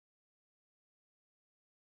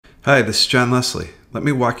Hi, this is Jon Leslie. Let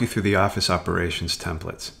me walk you through the Office Operations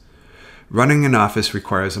Templates. Running an office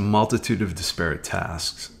requires a multitude of disparate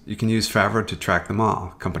tasks. You can use Favro to track them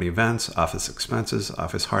all: company events, office expenses,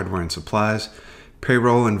 office hardware and supplies,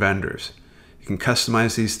 payroll, and vendors. You can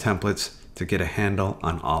customize these templates to get a handle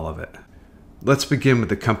on all of it. Let's begin with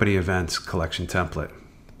the Company Events Collection template.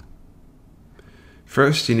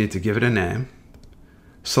 First, you need to give it a name.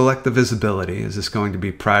 Select the visibility. Is this going to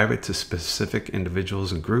be private to specific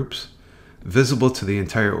individuals and groups, visible to the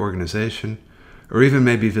entire organization, or even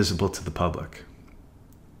maybe visible to the public?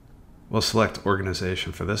 We'll select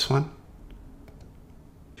organization for this one.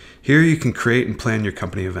 Here you can create and plan your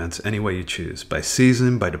company events any way you choose, by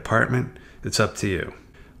season, by department. It's up to you.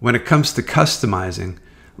 When it comes to customizing,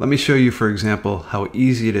 let me show you, for example, how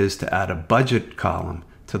easy it is to add a budget column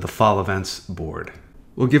to the fall events board.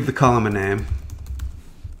 We'll give the column a name.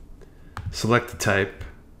 Select the type.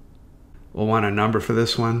 We'll want a number for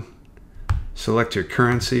this one. Select your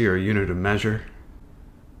currency or unit of measure.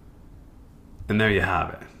 And there you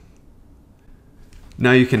have it.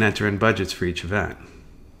 Now you can enter in budgets for each event.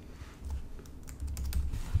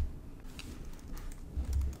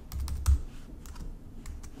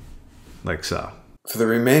 Like so. For the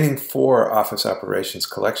remaining 4 Office Operations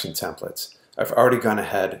Collection templates, I've already gone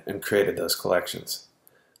ahead and created those collections.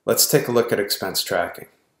 Let's take a look at expense tracking.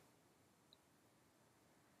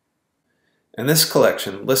 In this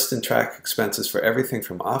collection, list and track expenses for everything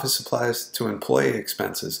from office supplies to employee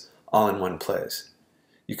expenses all in one place.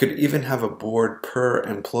 You could even have a board per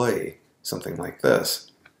employee, something like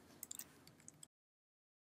this.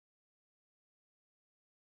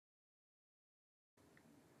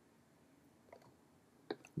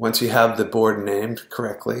 Once you have the board named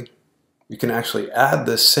correctly, you can actually add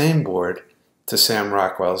this same board to Sam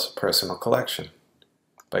Rockwell's personal collection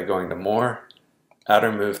by going to More, Add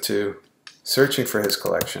or Move To, searching for his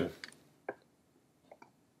collection,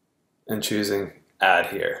 and choosing Add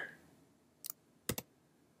Here.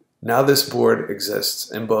 Now this board exists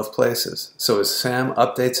in both places, so as Sam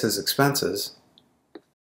updates his expenses,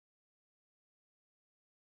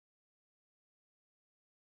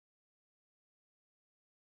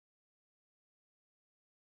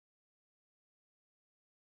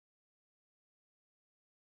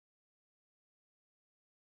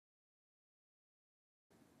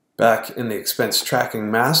 back in the Expense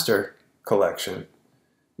Tracking Master collection,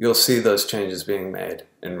 you'll see those changes being made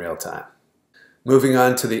in real time. Moving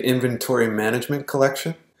on to the Inventory Management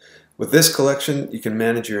collection. With this collection, you can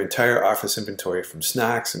manage your entire office inventory from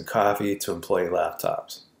snacks and coffee to employee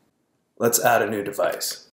laptops. Let's add a new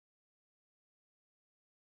device.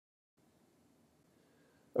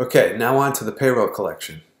 Okay, now on to the Payroll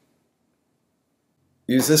collection.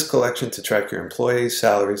 Use this collection to track your employees,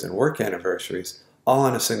 salaries, and work anniversaries all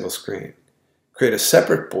on a single screen. Create a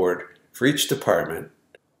separate board for each department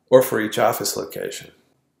or for each office location.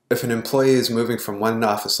 If an employee is moving from one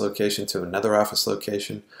office location to another office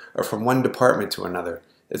location or from one department to another,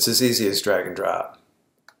 it's as easy as drag and drop.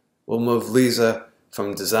 We'll move Lisa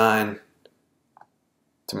from design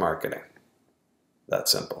to marketing. That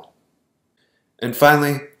simple. And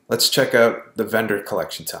finally, let's check out the vendor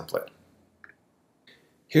collection template.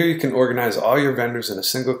 Here you can organize all your vendors in a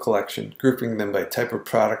single collection, grouping them by type of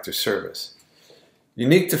product or service.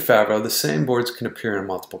 Unique to Favro, the same boards can appear in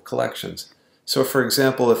multiple collections. So for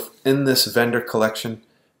example, if in this vendor collection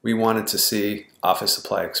we wanted to see office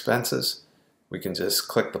supply expenses, we can just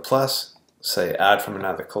click the plus, say add from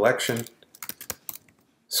another collection,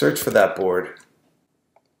 search for that board,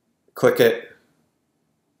 click it,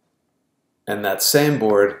 and that same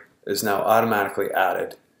board is now automatically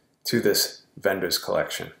added to this vendors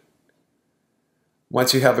collection.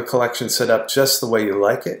 Once you have a collection set up just the way you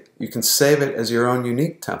like it, you can save it as your own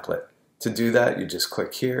unique template. To do that, you just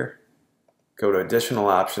click here, go to Additional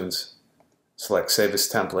Options, select Save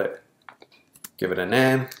as Template, give it a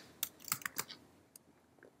name,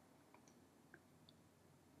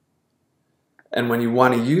 and when you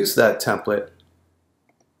want to use that template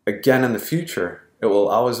again in the future, it will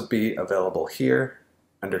always be available here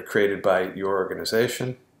under Created by Your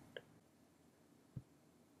Organization.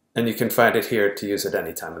 And you can find it here to use at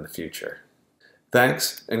any time in the future.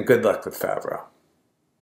 Thanks, and good luck with Favro.